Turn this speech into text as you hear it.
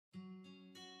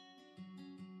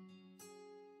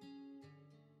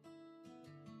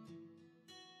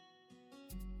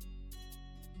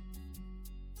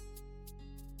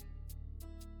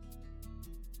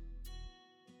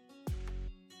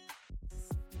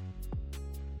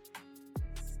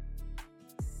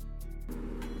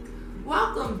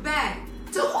Welcome back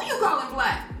to Who You Callin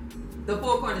Black, the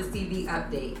Four Corners TV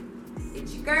update.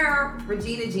 It's your girl,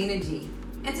 Regina Gina G.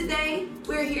 And today,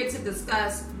 we're here to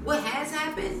discuss what has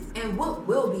happened and what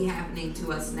will be happening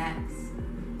to us next.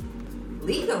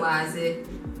 Legalize it.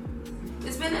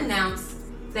 It's been announced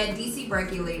that DC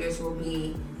regulators will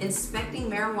be inspecting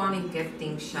marijuana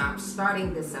gifting shops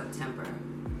starting this September.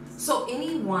 So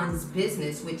anyone's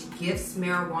business which gifts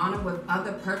marijuana with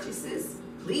other purchases,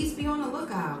 please be on the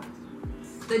lookout.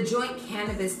 The Joint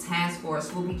Cannabis Task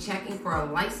Force will be checking for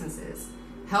licenses,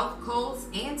 health codes,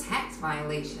 and tax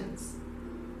violations.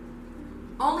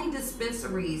 Only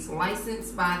dispensaries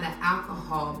licensed by the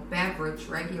Alcohol Beverage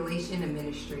Regulation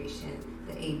Administration,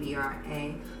 the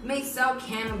ABRA, may sell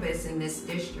cannabis in this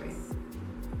district.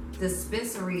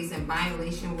 Dispensaries in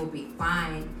violation will be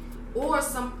fined, or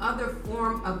some other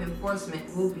form of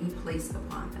enforcement will be placed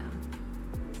upon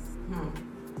them.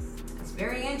 That's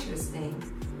very interesting.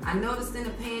 I noticed in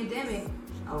the pandemic,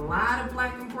 a lot of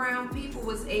black and brown people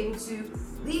was able to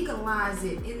legalize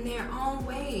it in their own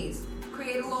ways,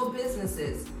 create little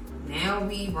businesses. Now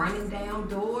we running down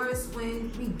doors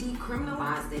when we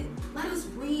decriminalized it. Let us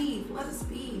breathe, let us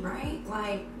be, right?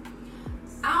 Like,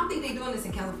 I don't think they're doing this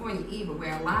in California either,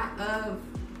 where a lot of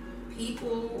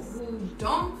people who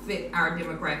don't fit our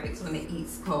demographics on the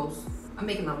East Coast are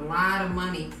making a lot of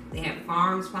money. They have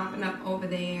farms popping up over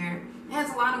there. It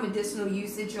has a lot of medicinal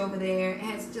usage over there. It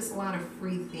has just a lot of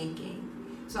free thinking.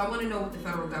 So I want to know what the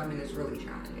federal government is really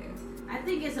trying to do. I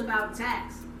think it's about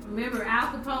tax. Remember, Al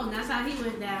Capone, that's how he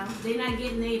went down. They're not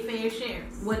getting their fair share.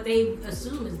 What they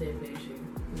assume is their fair share.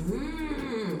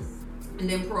 And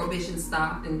then Prohibition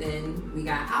stopped, and then we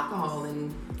got alcohol,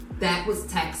 and that was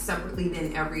taxed separately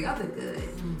than every other good.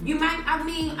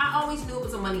 I always knew it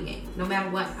was a money game. No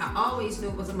matter what, I always knew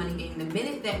it was a money game. The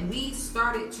minute that we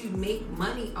started to make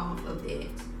money off of it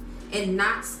and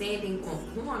not standing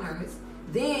on corners,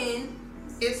 then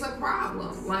it's a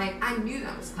problem. Like, I knew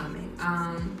that was coming.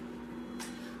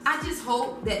 I just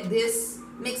hope that this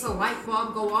makes a light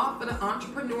bulb go off for the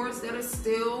entrepreneurs that are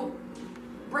still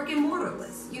brick and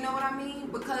mortarless. You know what I mean?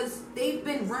 Because they've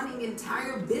been running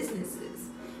entire businesses,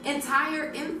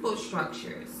 entire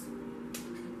infrastructures.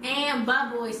 And,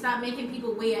 boy, stop making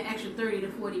people wait an extra 30 to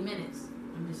 40 minutes.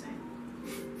 I'm just saying.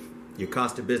 Your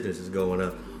cost of business is going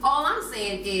up. All I'm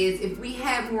saying is, if we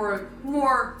had more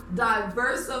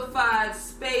diversified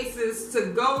spaces to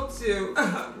go to,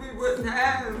 we wouldn't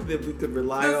have. That we could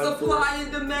rely on. The supply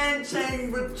and demand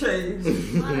chain would change.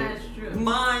 Well, that's true.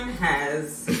 Mine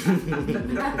has.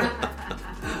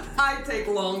 I take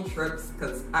long trips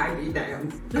because I be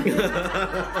damned.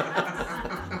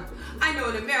 I know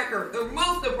in America, the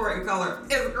most important color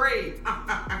is green.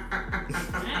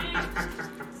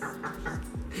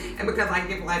 And because I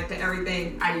give life to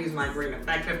everything, I use my green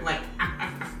effectively.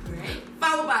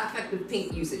 Followed by effective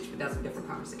pink usage, but that's a different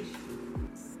conversation.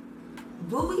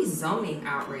 Bowie zoning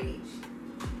outrage.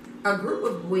 A group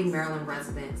of Bowie, Maryland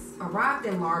residents arrived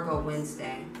in Largo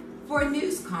Wednesday for a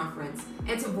news conference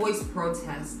and to voice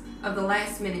protest of the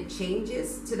last-minute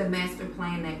changes to the master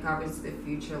plan that governs the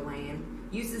future land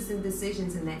uses and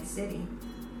decisions in that city.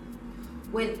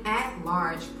 When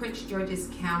at-large Prince George's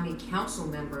County Council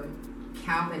member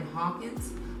Calvin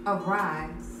Hawkins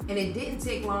arrived, and it didn't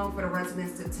take long for the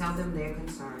residents to tell them their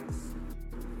concerns.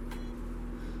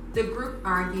 The group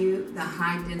argued the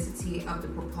high density of the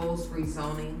proposed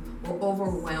rezoning will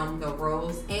overwhelm the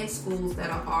roads and schools that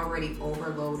are already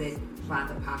overloaded by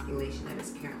the population that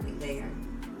is currently there.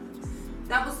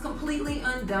 That was completely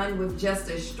undone with just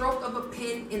a stroke of a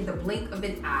pen in the blink of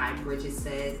an eye, Bridget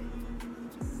said.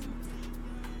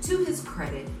 To his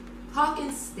credit,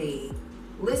 Hawkins stayed,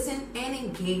 listened, and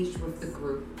engaged with the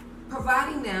group,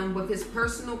 providing them with his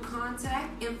personal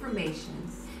contact information.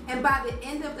 And by the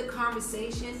end of the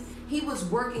conversation, he was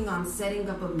working on setting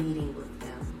up a meeting with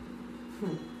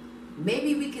them.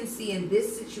 Maybe we can see in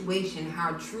this situation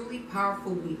how truly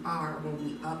powerful we are when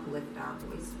we uplift our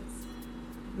voices.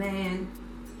 Man,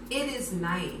 it is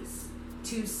nice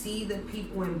to see the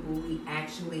people in Bowie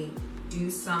actually do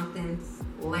something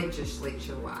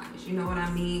legislature-wise. You know what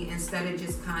I mean? Instead of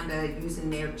just kind of using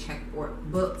their checkboard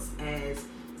books as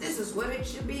this is what it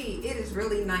should be. It is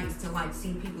really nice to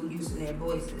see people using their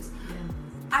voices. Yeah.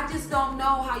 I just don't know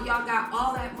how y'all got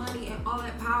all that money and all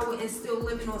that power and still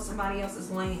living on somebody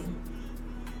else's land.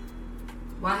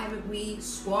 Why haven't we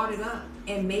squatted up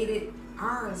and made it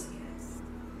ours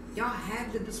yet? Y'all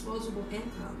have the disposable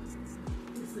income.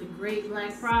 It's a great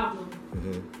black problem.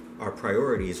 Our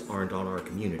priorities aren't on our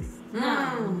community.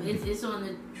 No, it's on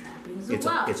the trappings of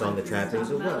wealth. It's on the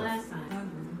trappings of wealth. Last time.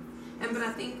 But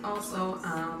I think also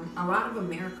a lot of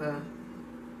America,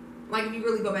 Like, if you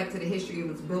really go back to the history, it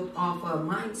was built off a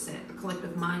mindset, a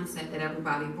collective mindset that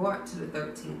everybody brought to the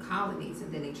 13 colonies,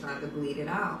 and then they tried to bleed it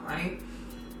out, right?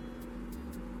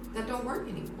 That don't work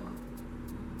anymore.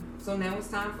 So now it's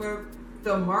time for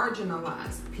the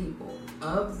marginalized people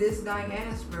of this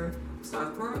diaspora to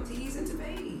start throwing T's into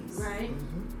babies. Right.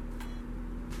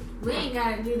 Mm-hmm. We ain't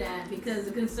gotta do that because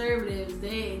the conservatives,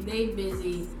 they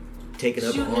busy taking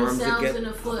up shooting arms themselves in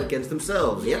the foot. against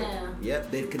themselves. Yeah.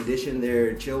 Yep. They've conditioned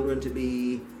their children to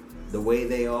be the way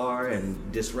they are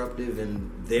and disruptive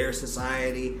in their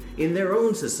society, in their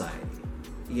own society.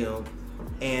 You know,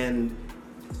 and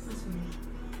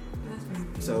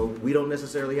so we don't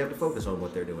necessarily have to focus on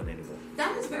what they're doing anymore.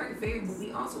 That is very fair, but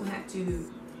we also have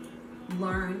to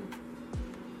learn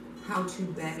how to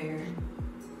better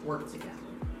work together,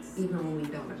 even when we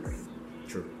don't agree.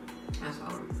 True. That's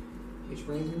all. Which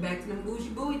brings me back to them bougie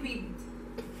booey people.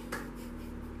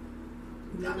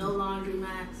 No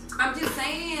laundromats. I'm just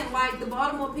saying, like, the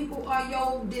Baltimore people are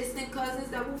your distant cousins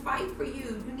that will fight for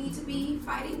you. You need to be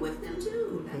fighting with them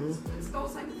too. That's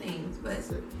those type of things. But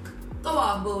go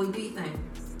off, Bowie. Do your thing.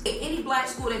 Any black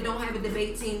school that don't have a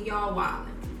debate team, y'all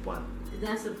wildin'. Wow.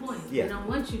 That's the point. Yeah. They don't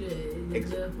want you to.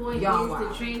 The point Y'all is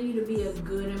wild. to train you to be a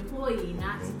good employee,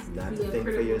 not to Not be to a think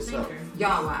for critical yourself. thinker.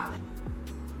 Y'all wildin'.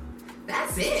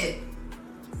 That's it,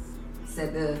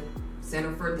 said the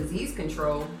Center for Disease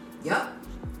Control. Yup.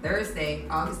 Thursday,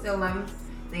 August 11th,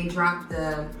 they dropped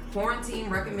the quarantine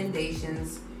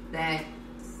recommendations that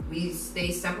we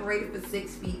stay separated for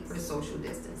 6 feet for social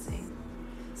distancing,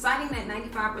 citing that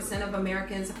 95% of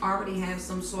Americans already have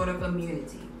some sort of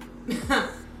immunity.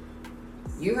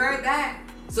 You heard that?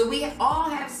 So we all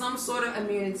have some sort of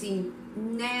immunity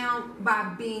now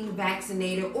by being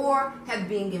vaccinated or have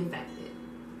been infected.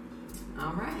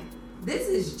 All right. This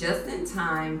is just in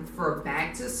time for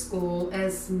back to school,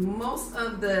 as most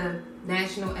of the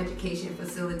national education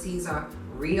facilities are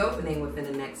reopening within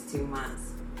the next 2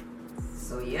 months.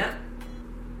 So, yep,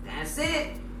 that's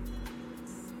it.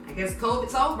 I guess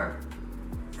COVID's over,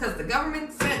 because the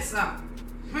government said so.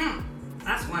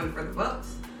 That's one for the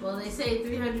books. Well, they say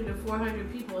 300 to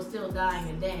 400 people are still dying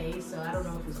a day, so I don't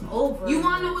know if it's over. You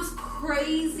want to know what's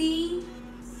crazy?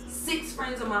 6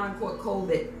 friends of mine caught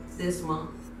COVID this month.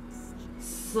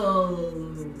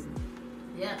 So,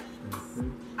 yeah.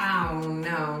 I don't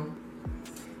know.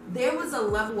 There was a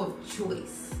level of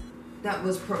choice that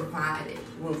was provided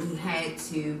when we had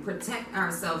to protect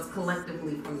ourselves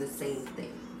collectively from the same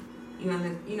thing. You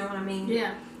know what I mean?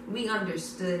 Yeah. We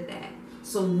understood that.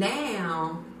 So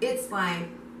now it's like,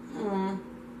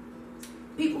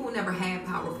 people who never had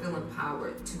power feel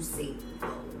empowered to say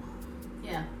no.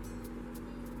 Yeah.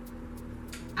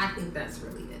 I think that's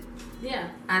really it. Yeah.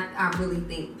 I really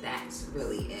think that's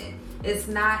really it. It's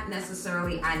not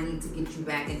necessarily I need to get you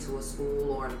back into a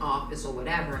school or an office or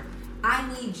whatever. I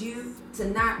need you to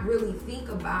not really think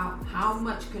about how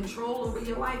much control over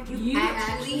your life you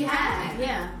actually have.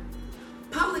 Yeah.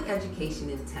 Public education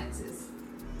in Texas,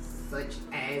 such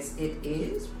as it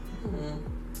is,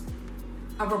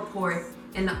 a report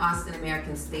in the Austin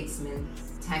American-Statesman,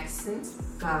 Texas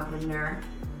Governor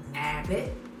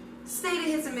Abbott stated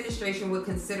his administration would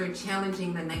consider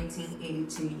challenging the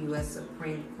 1982 U.S.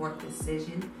 Supreme Court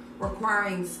decision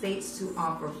requiring states to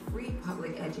offer free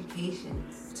public education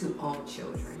to all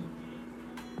children.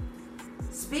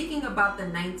 Speaking about the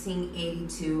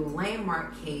 1982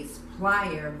 landmark case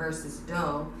Plyer versus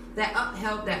Doe that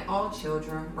upheld that all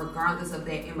children, regardless of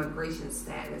their immigration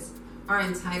status, are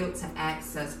entitled to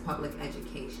access public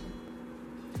education.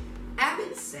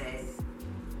 Abbott said,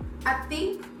 "I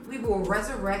think we will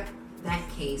resurrect that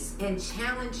case and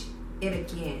challenge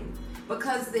it again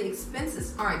because the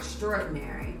expenses are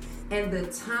extraordinary and the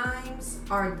times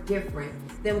are different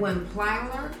than when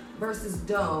Plyer versus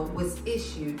Doe was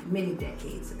issued many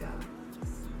decades ago."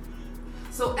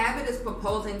 So Abbott is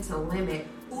proposing to limit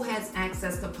who has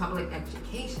access to public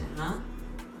education, huh?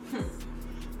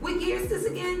 What year is this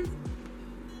again?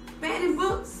 Banning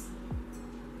books?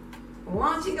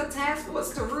 Launching a task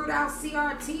force to root out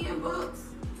CRT in books?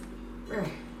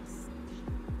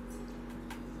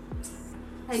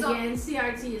 Again,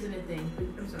 CRT isn't a thing.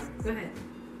 I'm sorry. Go ahead.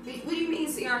 What do you mean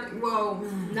CRT? Well,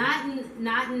 not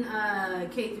in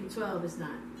K through 12. It's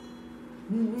not.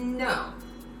 No.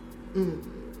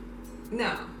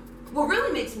 No. What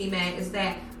really makes me mad is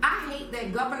that I hate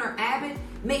that Governor Abbott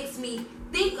makes me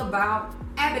think about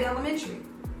Abbott Elementary.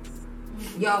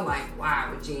 Y'all like,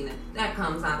 wow, Regina, that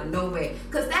comes out of nowhere.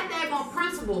 Because that daggone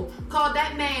principal called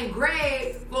that man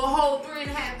Greg for a whole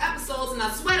 3.5 episodes, and I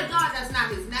swear to God, that's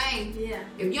not his name. Yeah.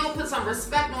 If you don't put some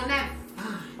respect on that,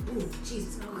 ooh,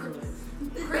 Jesus Christ.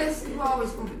 Chris, you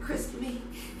always going to be Chris to me.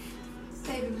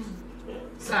 baby.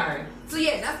 Sorry. So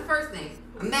yeah, that's the first thing.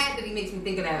 I'm mad that he makes me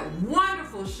think of that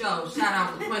wonderful show. Shout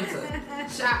out to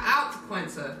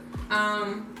Quinta.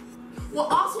 Well,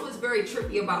 also what's very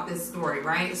tricky about this story,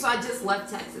 right? So I just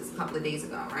left Texas a couple of days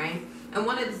ago, right? And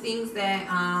one of the things that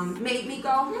made me go,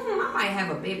 I might have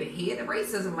a baby here. The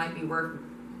racism might be worth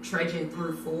trudging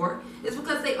through for is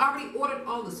because they already ordered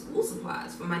all the school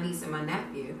supplies for my niece and my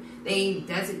nephew. They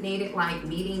designated like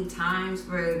meeting times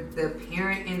for the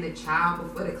parent and the child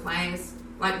before the class,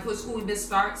 like before school even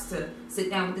starts, to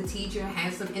sit down with the teacher,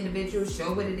 have some individuals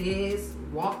show what it is,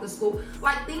 walk the school,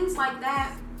 like things like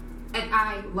that. And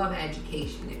I love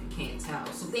education, if you can't tell.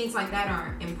 So things like that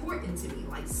are important to me,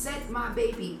 like set my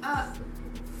baby up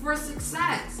for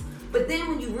success. But then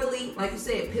when you really, like you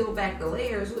said, peel back the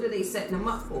layers, what are they setting them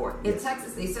up for? In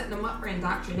Texas, they setting them up for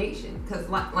indoctrination. Because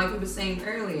like we were saying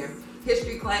earlier,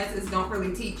 history classes don't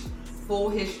really teach full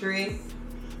history.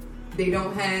 They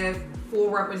don't have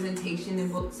full representation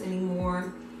in books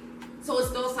anymore. So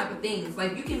it's those type of things.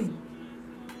 Like you can,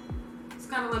 it's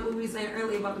kind of like what we were saying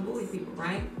earlier about the bully people,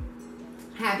 right?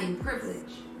 Having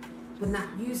privilege, but not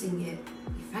using it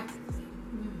effectively.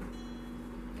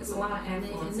 It's a lot of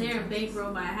influence. And they're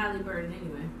bankrolled by Halliburton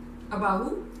anyway. About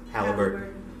who?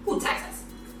 Halliburton. Who? Texas.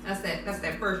 That's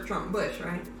that first Trump Bush,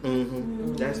 right?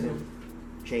 Mm-hmm. That's him.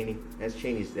 Cheney. That's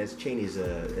Cheney's. That's Cheney's.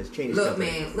 Look,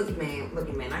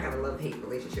 company. man. I got a love-hate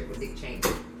relationship with Dick Cheney.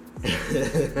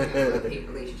 Love-hate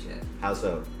relationship. How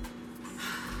so?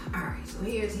 All right. So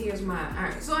here's my. All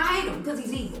right. So I hate him because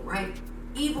he's evil, right?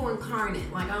 Evil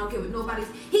incarnate. Like I don't care what nobody's.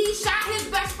 He shot his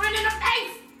best friend in the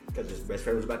face. Because his best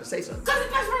friend was about to say something. Because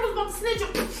his best friend was about to snitch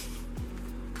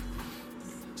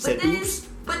him.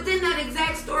 But then that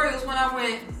exact story was when I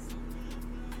went,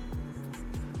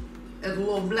 as a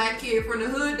little black kid from the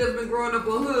hood that's been growing up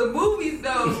on hood movies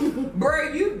though,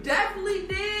 bro, you definitely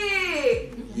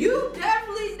did.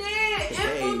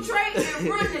 Infiltrate and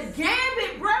run the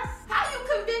gambit, bro. How you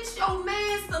convince your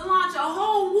mans to launch a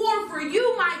whole war for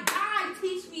you, my guy?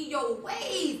 Teach me your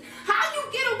ways. How you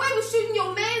get away with shooting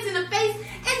your mans in the face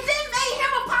and then made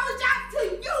him apologize to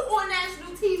you on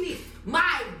national TV?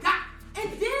 My God.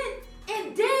 And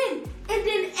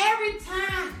then every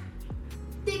time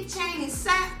Dick Cheney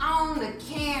sat on the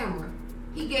camera,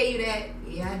 he gave you that,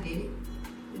 yeah, I did it.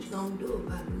 What you gonna do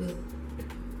about it, look?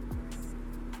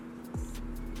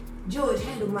 George,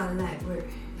 handle my library.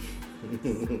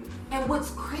 And what's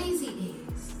crazy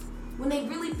is, when they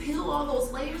really peel all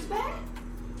those layers back,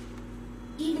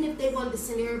 even if they wanted to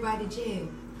send everybody to jail,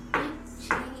 Dick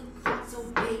Cheney gets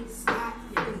away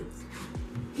scot-free.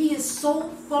 He is so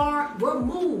far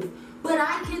removed, but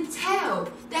I can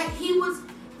tell that he was,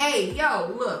 hey,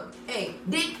 yo, look, hey,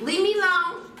 Dick, leave me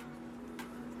alone.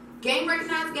 Game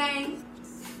recognized game.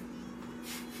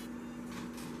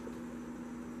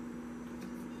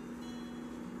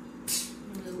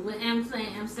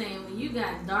 I'm saying when you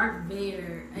got Darth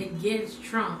Vader against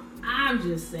Trump, I'm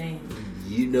just saying.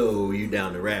 You know you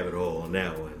down the rabbit hole on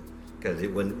that one. Because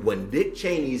when Dick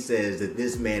Cheney says that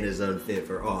this man is unfit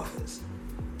for office,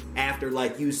 after,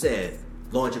 like you said,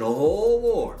 launching a whole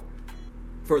war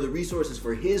for the resources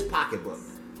for his pocketbook.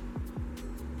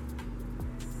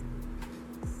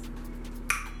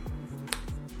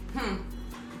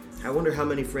 I wonder how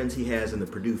many friends he has in the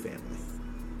Purdue family.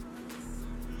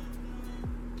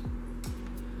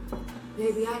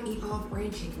 Baby, I eat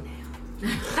off-brand chicken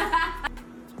now.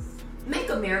 Make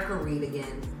America read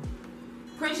again.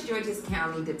 Prince George's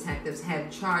County detectives have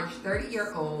charged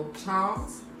 30-year-old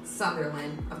Charles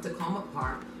Sutherland of Tacoma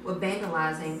Park with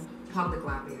vandalizing public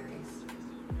libraries.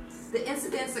 The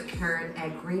incidents occurred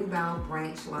at Greenbelt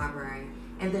Branch Library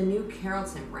and the New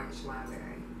Carrollton Branch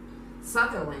Library.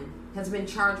 Sutherland has been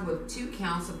charged with 2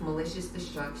 counts of malicious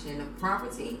destruction of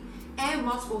property and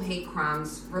multiple hate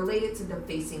crimes related to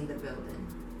defacing the building.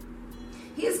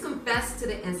 He has confessed to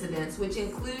the incidents, which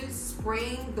includes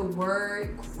spraying the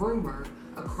word groomer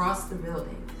across the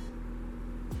building.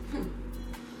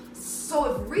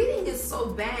 So if reading is so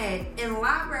bad and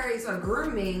libraries are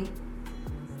grooming,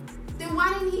 then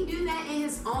why didn't he do that in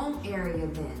his own area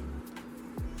then?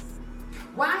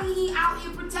 Why ain't he out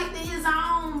here protecting his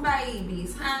own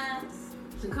babies, huh?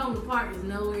 Tacoma Park is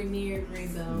nowhere near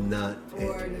Greenbelt Not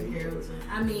or New Carrollton.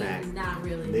 I mean, fact. not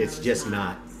really. It's no, just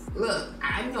not. Look,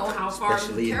 I know how far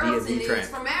Especially New in Carrollton D&D track. is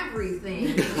from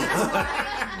everything.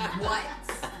 What?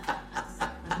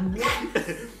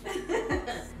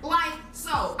 Like,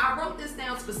 so I wrote this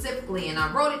down specifically, and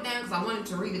I wrote it down because I wanted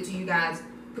to read it to you guys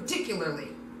particularly.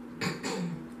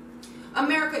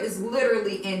 America is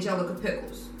literally Angelica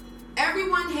Pickles.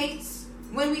 Everyone hates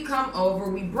when we come over.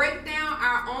 We break down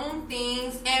our own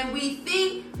things, and we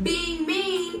think being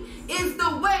mean is the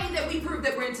that we prove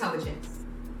that we're intelligent?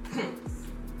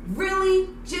 Really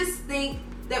just think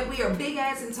that we are big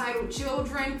ass entitled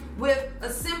children with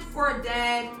a simp for a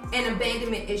dad and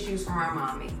abandonment issues from our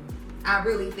mommy. I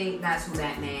really think that's who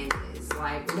that man is.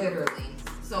 Like, literally.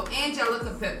 So,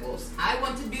 Angelica Pickles, I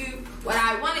want to do what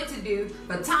I wanted to do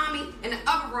for Tommy and the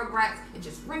other Rugrats and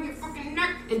just wring your fucking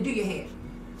neck and do your hair.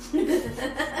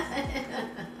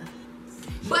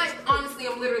 But honestly,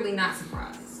 I'm literally not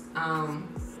surprised.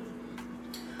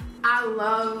 I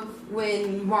love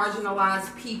when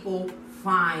marginalized people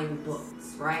find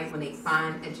books, right? When they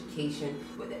find education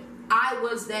with it. I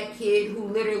was that kid who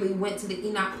literally went to the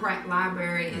Enoch Pratt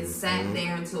Library and sat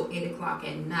there until 8 o'clock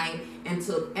at night and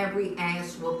took every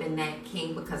ass whooping that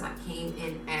came because I came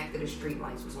in after the street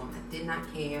lights was on. I did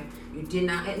not care. You did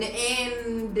not.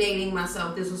 And dating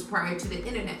myself, this was prior to the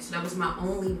internet, so that was my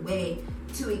only way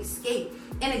to escape.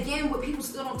 And again, what people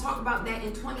still don't talk about that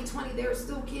in 2020, there are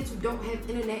still kids who don't have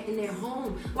internet in their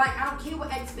home. Like, I don't care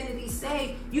what Xfinity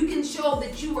say, you can show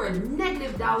that you are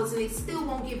negative dollars and they still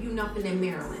won't give you nothing in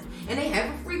Maryland. And they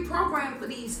have a free program for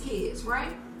these kids,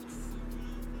 right?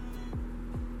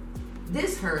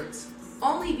 This hurts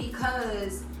only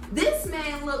because this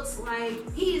man looks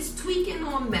like he is tweaking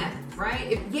on meth,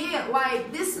 right?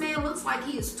 This man looks like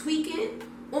he is tweaking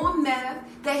on meth,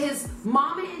 that his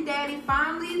mama and daddy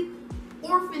finally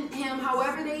orphaned him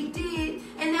however they did,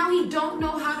 and now he don't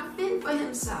know how to fend for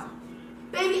himself.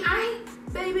 Baby,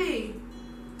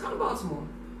 come to Baltimore.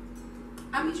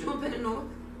 I'll meet you in Penn North.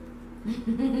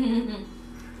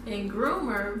 And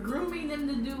grooming them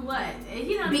to do what?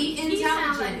 He intelligent.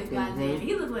 Sound like a goddamn.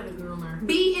 He look like a groomer.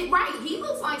 Right. He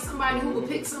looks like somebody who would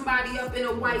pick somebody up in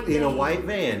a white van. In a white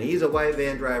van. He's a white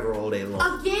van driver all day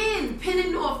long. Again,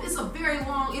 Penn North. It's a very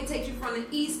long. It takes you from the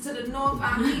east to the north.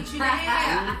 I'll meet you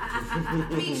there.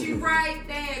 Meet you right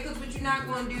there. Because what you're not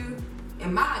going to do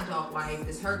in my adult life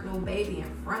is hurt no baby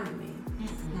in front of me.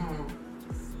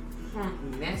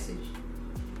 Message.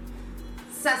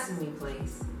 Sesame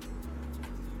Place.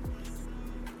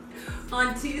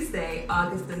 On Tuesday,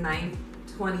 August the 9th,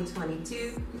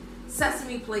 2022,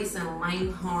 Sesame Place in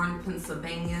Langhorne,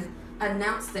 Pennsylvania,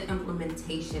 announced the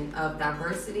implementation of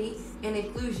diversity and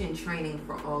inclusion training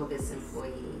for all of its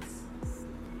employees.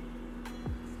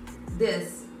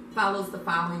 This follows the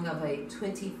filing of a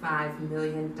 $25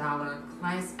 million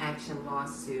class action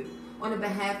lawsuit on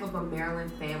behalf of a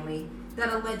Maryland family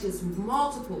that alleges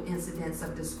multiple incidents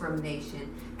of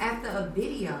discrimination after a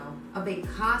video of a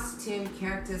costume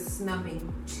character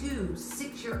snubbing 2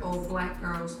 6-year-old black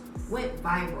girls went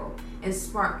viral and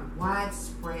sparked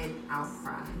widespread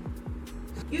outcry.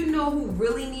 You know who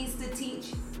really needs to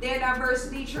teach their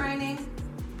diversity training?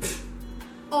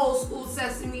 Old school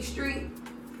Sesame Street.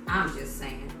 I'm just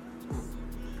saying.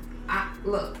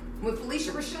 Look, when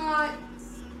Felicia Rashad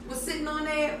was sitting on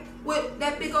there with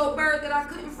that big old bird that I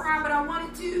couldn't fry but I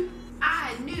wanted to,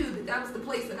 I knew that was the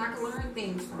place that I could learn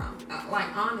things from.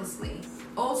 Honestly,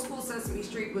 old school Sesame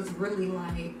Street was really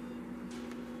like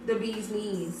the bee's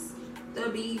knees. The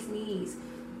bee's knees.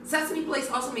 Sesame Place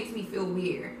also makes me feel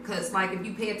weird because, like, if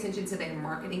you pay attention to their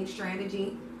marketing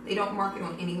strategy, they don't market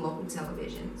on any local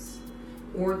televisions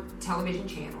or television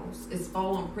channels. It's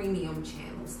all on premium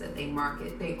channels that they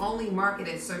market. They only market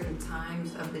at certain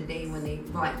times of the day when they,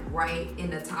 like, right in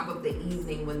the top of the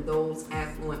evening when those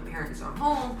affluent parents are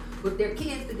home with their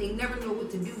kids that they never know what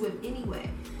to do with anyway.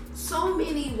 So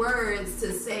many words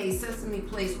to say Sesame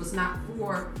Place was not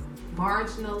for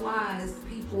marginalized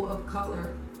people of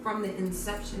color from the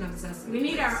inception of Sesame Place. We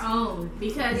need our own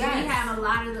because we have a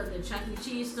lot of the Chuck E.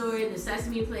 Cheese story, the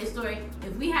Sesame Place story.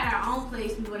 If we had our own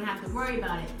place, we wouldn't have to worry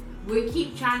about it. We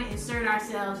keep trying to insert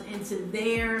ourselves into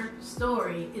their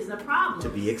story is the problem. To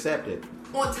be accepted.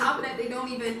 On top of that, they don't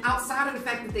even, outside of the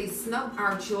fact that they snub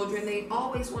our children, they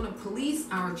always want to police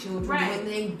our children when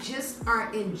they just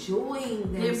are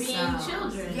enjoying themselves. They're being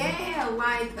children. Yeah,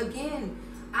 like, again,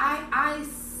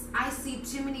 I see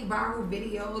too many viral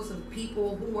videos of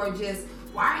people who are just,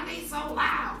 why are they so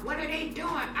loud? What are they doing?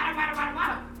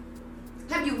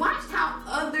 Have you watched how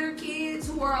other kids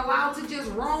who are allowed to just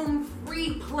roam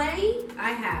free play?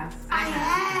 I have.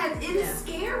 It is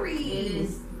scary. It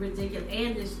is ridiculous.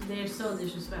 And they're so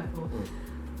disrespectful.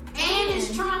 And it's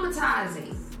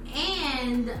traumatizing.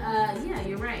 And,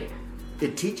 you're right.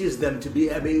 It teaches them to be,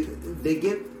 they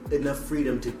get enough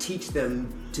freedom to teach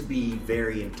them to be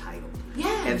very entitled.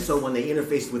 Yes. And so when they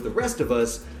interface with the rest of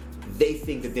us, they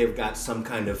think that they've got some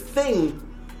kind of thing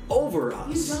over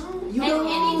us. You don't.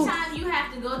 Anytime you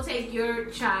have to go take your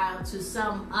child to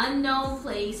some unknown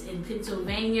place in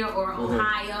Pennsylvania or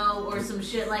Ohio or some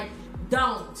shit, like,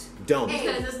 don't. Don't.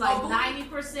 Because it's like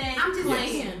 90% I'm just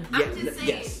clan.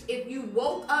 saying, if you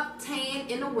woke up tan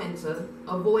in the winter,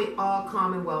 avoid all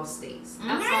Commonwealth states.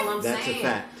 That's all I'm saying. That's a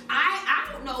fact. I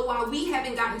don't know why we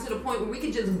haven't gotten to the point where we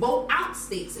could just vote out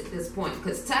states at this point.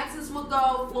 Because Texas will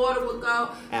go, Florida will go,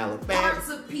 Alabama, parts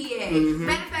of PA.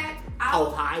 Matter of fact,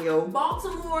 Ohio,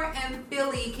 Baltimore and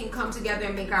Philly can come together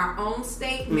and make our own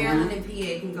state. Maryland and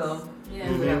PA can go do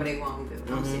whatever they want to do.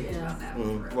 I'm serious about that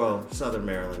one. Well, Southern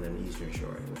Maryland and Eastern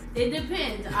Shore anyway. It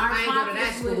depends. I ain't go to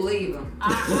that school either.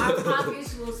 Our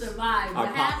pockets will survive. What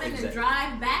happened to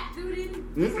drive back through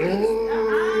them?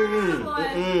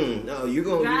 No, you're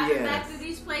gonna driving back through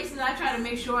these places. I try to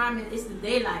make sure it's the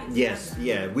daylight. Yes,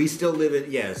 we still live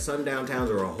in sundown towns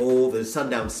are the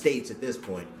sundown states at this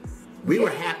point. We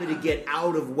were happy to get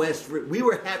out of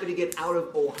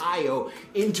Ohio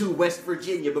into West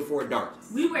Virginia before dark.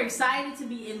 We were excited to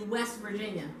be in West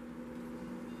Virginia.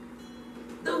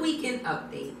 The Weeknd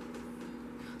update.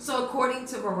 So according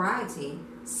to Variety,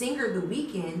 singer The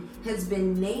Weeknd has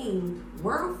been named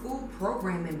World Food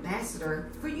Program Ambassador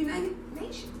for United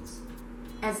Nations.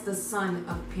 As the son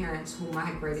of parents who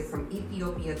migrated from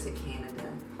Ethiopia to Canada,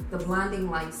 the Blinding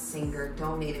Lights singer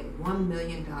donated $1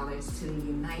 million to the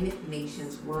United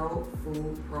Nations World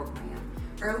Food Program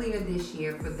earlier this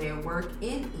year for their work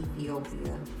in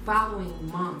Ethiopia following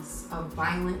months of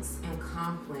violence and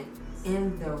conflict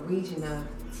in the region of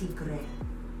Tigray.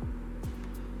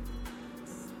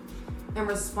 In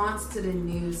response to the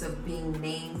news of being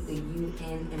named the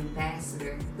UN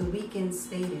ambassador, The Weeknd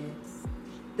stated,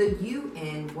 "The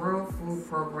UN World Food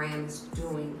Program is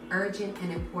doing urgent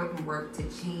and important work to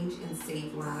change and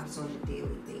save lives on a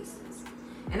daily basis.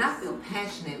 And I feel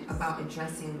passionate about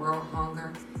addressing world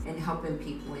hunger and helping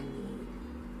people in need.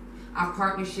 Our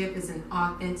partnership is an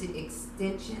authentic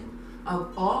extension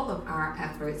of all of our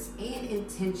efforts and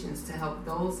intentions to help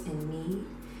those in need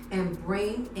and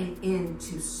bring an end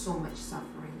to so much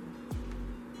suffering.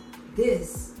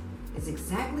 This is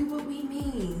exactly what we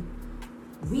mean.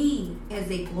 We, as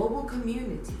a global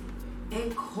community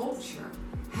and culture,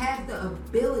 have the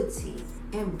ability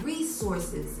and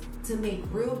resources to make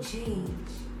real change."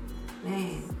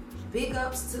 Man, big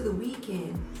ups to The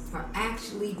Weeknd for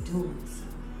actually doing so.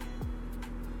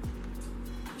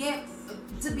 Yeah,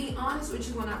 to be honest with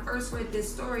you, when I first read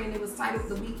this story and it was titled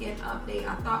The Weeknd Update,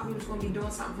 I thought we was going to be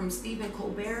doing something from Stephen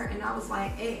Colbert, and I was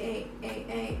like, hey,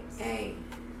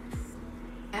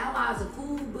 allies are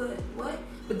cool, but what?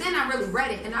 But then I really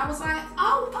read it, and I was like,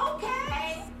 oh,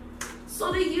 okay.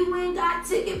 So the UN got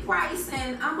ticket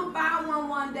pricing. I'm going to buy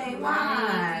one day.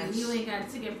 Why? The UN got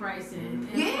ticket pricing.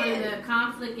 And for the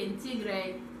conflict in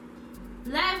Tigray,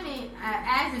 let me,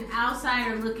 as an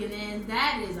outsider looking in,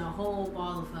 that is a whole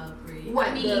ball of fuckery.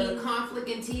 What, the conflict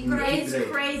in Tigray? It's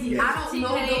crazy. Yeah. I don't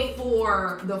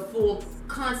know the full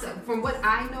concept. From what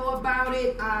I know about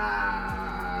it,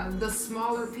 the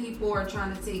smaller people are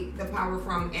trying to take the power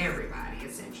from everybody,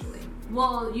 essentially.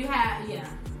 Well, you have, And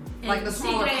like the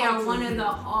smaller Tigray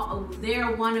are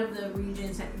they're one of the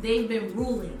regions, they've been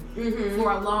ruling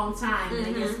for a long time. And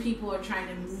I guess people are trying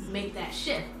to make that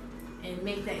shift. And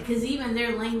make that, because even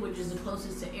their language is the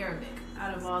closest to Arabic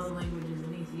out of all the languages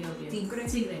in Ethiopia.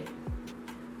 Tigray.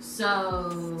 So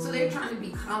they're trying to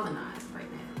be colonized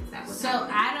right now. Is that what's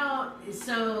happening?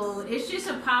 So it's just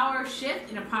a power shift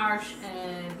and a power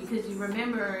because you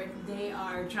remember they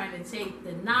are trying to take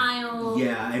the Nile.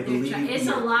 Yeah, I believe it's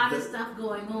a lot of stuff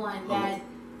going on that.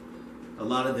 A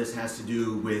lot of this has to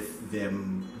do with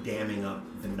them damming up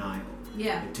the Nile.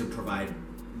 Yeah. To provide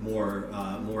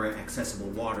more accessible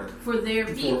water for their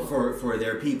people for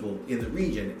their people in the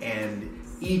region, and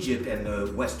Egypt and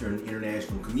the Western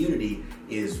international community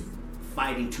is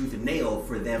fighting tooth and nail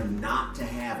for them not to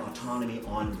have autonomy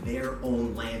on their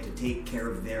own land to take care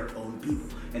of their own people.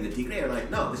 And the Tigray are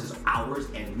like, no, this is ours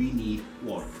and we need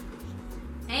water.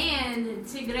 And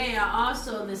Tigray are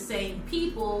also the same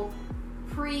people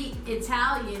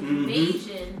pre-Italian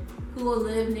invasion who will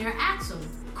live near Axum.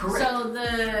 Correct. So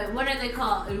what are they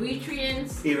called?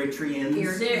 Eritreans. They're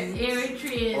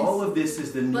Eritreans. All of this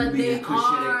is the Nubian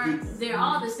Cushitic people. They're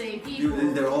all the same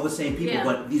people. They're all the same people, Yeah.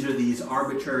 But these are these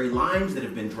arbitrary lines that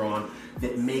have been drawn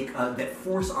that make that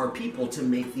force our people to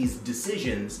make these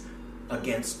decisions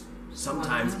against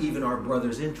sometimes even our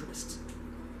brothers' interests.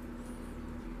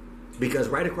 Because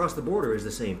right across the border is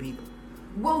the same people.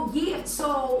 Well, yeah.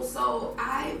 So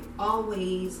I've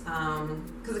always,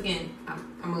 because again,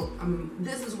 I'm.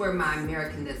 This is where my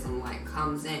Americanism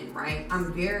comes in, right?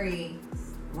 I'm very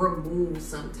removed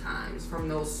sometimes from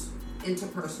those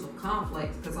interpersonal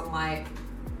conflicts because I'm like,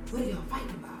 what are y'all fighting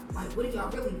about? Like, what are y'all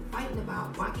really fighting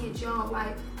about? Why can't y'all,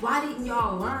 like, why didn't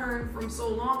y'all learn from so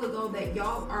long ago that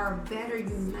y'all are better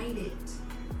united?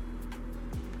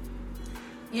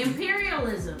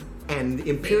 Imperialism. And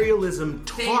imperialism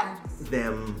taught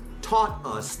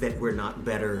us that we're not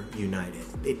better united.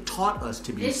 It taught us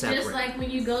to be separate. It's just like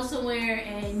when you go somewhere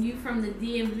and you from the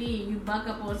DMV, you buck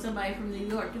up on somebody from New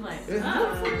York, you're like,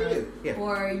 Yeah.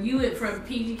 Or you from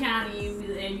PG County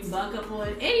and you buck up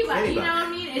on anybody. You know what I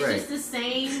mean? It's just the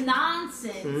same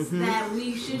nonsense that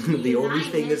we should be The only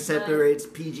thing that but separates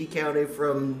PG County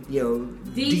from,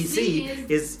 DC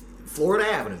is Florida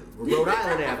Avenue, or Rhode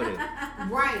Island Avenue.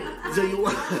 Right. So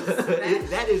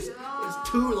that is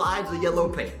two lines of yellow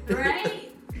paint.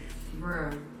 Right?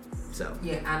 Bruh. So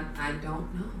yeah, I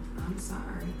don't know. I'm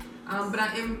sorry. But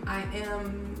I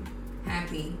am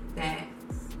happy that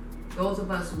those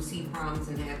of us who see problems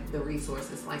and have the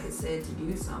resources, like it said, to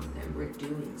do something, we're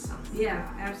doing something. Yeah,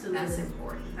 absolutely. That's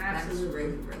important. Absolutely. That's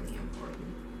really, really important.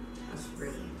 That's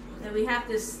really important. And we have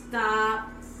to stop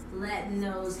letting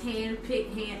those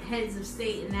hand-picked heads of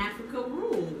state in Africa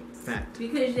rule. fact.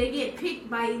 Because they get picked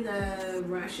by either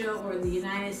Russia or the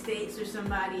United States or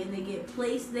somebody, and they get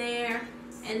placed there,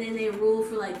 and then they rule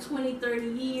for like 20, 30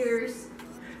 years.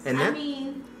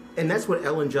 And that's what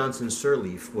Ellen Johnson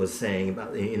Sirleaf was saying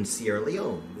about in Sierra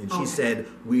Leone. And she said,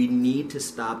 we need to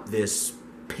stop this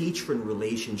patron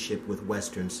relationship with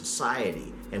Western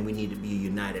society, and we need to be a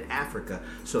united Africa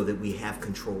so that we have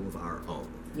control of our own.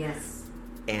 Yes.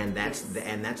 And that's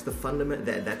the fundament.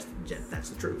 That's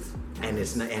the truth. And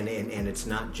it's not and it's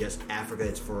not just Africa.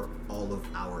 It's for all of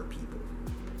our people,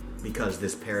 because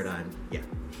this paradigm.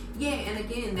 Yeah, and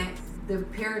again, that the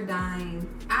paradigm.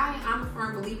 I'm a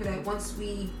firm believer that once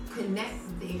we connect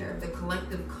there, the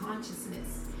collective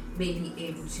consciousness may be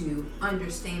able to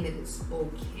understand that it's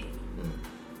okay.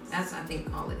 That's, I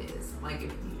think, all it is. Like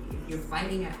if you're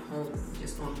fighting at home,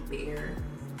 just on bare.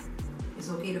 It's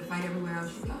okay to fight everywhere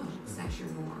else you go. That's your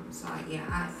norm. So I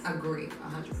agree 100%.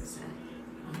 100%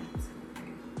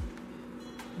 agree.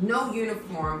 No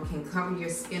uniform can cover your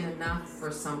skin enough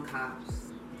for some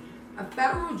cops. A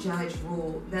federal judge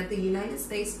ruled that the United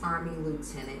States Army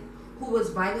lieutenant who was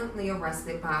violently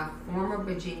arrested by a former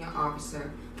Virginia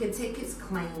officer can take his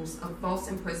claims of false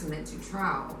imprisonment to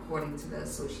trial, according to the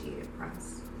Associated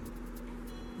Press.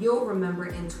 You'll remember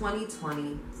in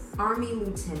 2020, Army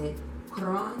Lieutenant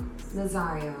Coron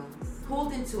Nazario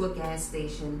pulled into a gas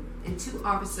station and two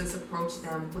officers approached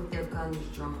them with their guns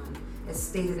drawn, as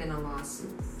stated in a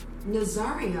lawsuit.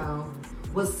 Nazario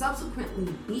was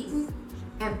subsequently beaten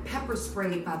and pepper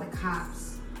sprayed by the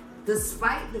cops,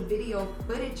 despite the video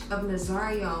footage of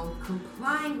Nazario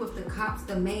complying with the cops'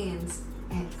 demands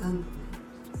at gunpoint.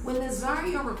 When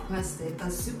Nazario requested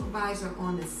a supervisor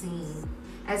on the scene,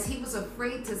 as he was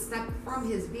afraid to step from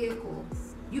his vehicle,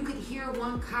 you could hear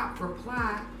one cop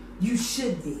reply, "You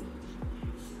should be."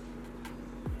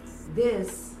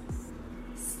 This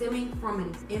stemming from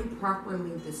an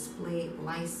improperly displayed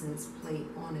license plate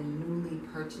on a newly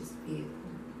purchased vehicle.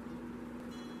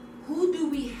 Who do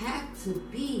we have to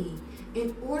be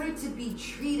in order to be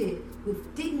treated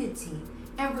with dignity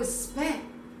and respect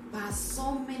by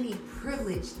so many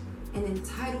privileged and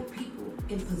entitled people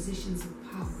in positions of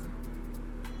power?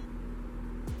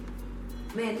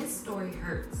 Man, this story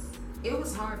hurts. It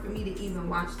was hard for me to even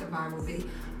watch the viral video.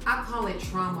 I call it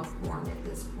trauma porn at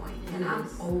this point, and I'm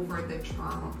over the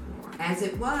trauma porn. As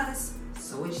it was,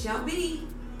 so it shall be.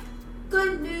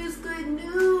 Good news, good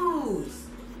news.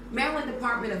 Maryland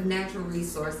Department of Natural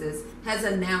Resources has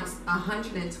announced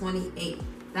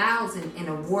 $128,000 in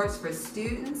awards for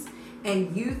students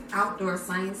and youth outdoor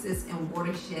sciences and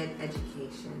watershed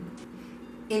education.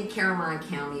 In Caroline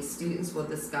County, students will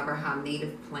discover how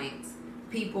native plants,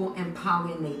 people, and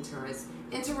pollinators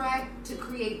interact to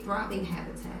create thriving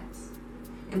habitats.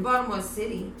 In Baltimore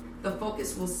City, the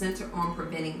focus will center on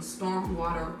preventing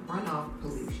stormwater runoff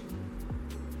pollution.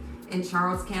 In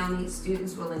Charles County,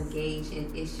 students will engage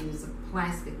in issues of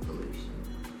plastic pollution.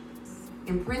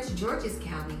 In Prince George's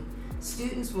County,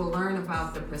 students will learn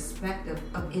about the perspective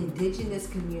of indigenous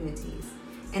communities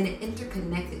and the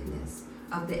interconnectedness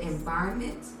of the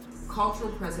environment,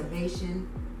 cultural preservation,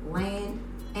 land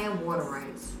and water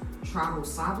rights, tribal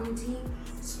sovereignty,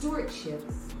 stewardship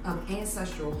of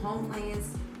ancestral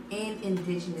homelands, and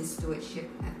indigenous stewardship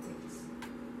ethics.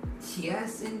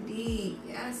 Yes, indeed.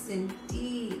 Yes,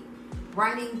 indeed.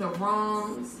 Righting the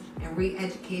wrongs and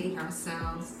re-educating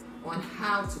ourselves on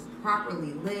how to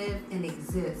properly live and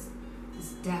exist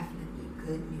is definitely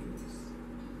good news.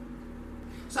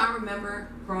 So I remember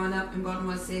growing up in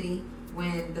Baltimore City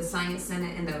when the Science Center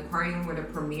and the aquarium were the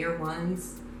premier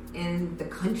ones in the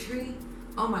country.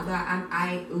 Oh my God,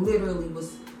 I literally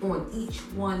was on each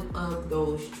one of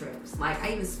those trips. Like,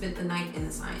 I even spent the night in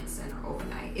the Science Center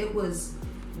overnight. It was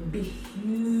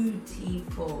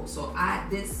beautiful. So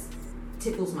this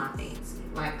tickles my fancy.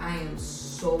 Like, I am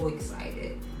so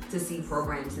excited to see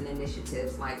programs and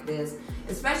initiatives like this,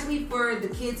 especially for the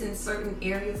kids in certain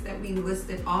areas that we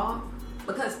listed off,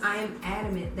 because I am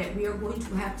adamant that we are going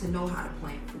to have to know how to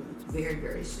plant food very,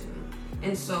 very soon.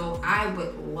 And so I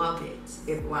would love it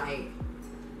if, like,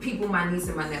 people my niece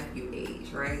and my nephew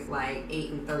age, right? Like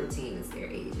 8 and 13 is their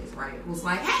ages, right? Who's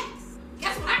like, hey,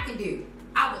 guess what I can do?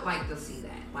 I would like to see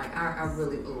that. Like, I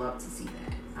really would love to see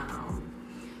that.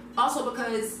 Also,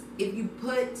 because if you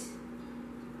put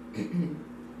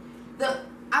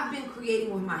I've been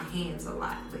creating with my hands a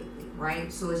lot lately,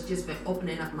 right? So it's just been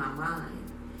opening up my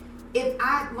mind. If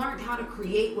I learned how to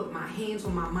create with my hands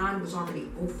when my mind was already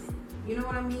open, you know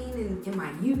what I mean? In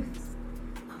my youth,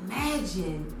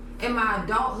 imagine in my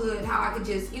adulthood how I could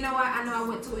just, you know what? I know I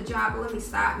went to a job, but let me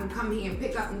stop and come here and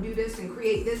pick up and do this and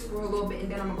create this for a little bit,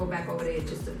 and then I'm gonna go back over there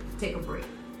just to take a break.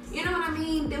 You know what I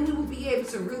mean? Then we will be able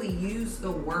to really use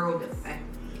the world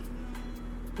effectively.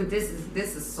 But this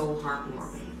is so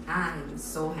heartwarming. I am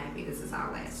so happy this is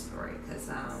our last story, because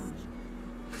I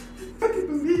can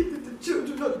believe that the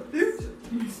children of the future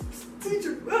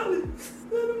teacher Valley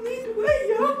let them lead the way,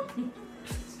 y'all.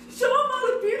 Show them all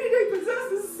the beauty they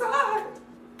possess inside.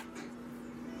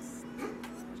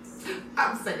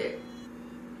 I'm saying,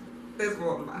 this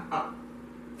warmed my heart.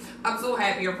 I'm so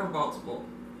happy I'm from Baltimore.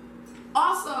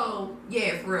 Also,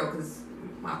 yeah, for real, because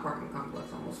my apartment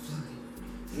complex almost flooded.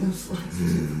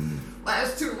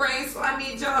 Last 2 rains, so I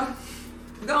need y'all to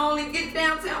go on and get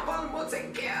downtown Baltimore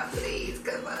taken care of, please,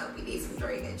 because we need some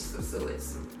drainage, some sewage.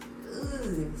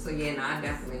 So yeah, no,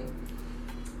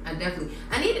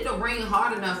 I needed to rain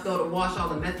hard enough though to wash all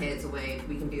the meth heads away. If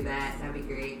we can do that, that'd be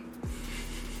great.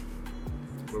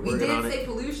 We did say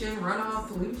pollution, runoff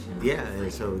pollution. Yeah,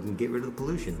 and so we can get rid of the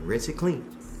pollution, rinse it clean.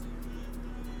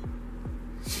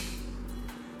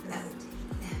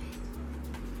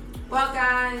 Well,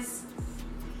 guys,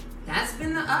 that's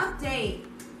been the update.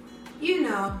 You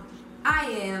know, I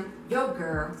am your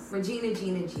girl, Regina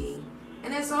Gina G.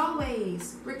 And as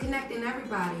always, we're connecting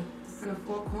everybody from the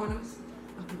 4 corners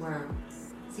of the world.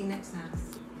 See you next time.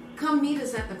 Come meet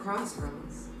us at the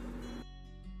crossroads.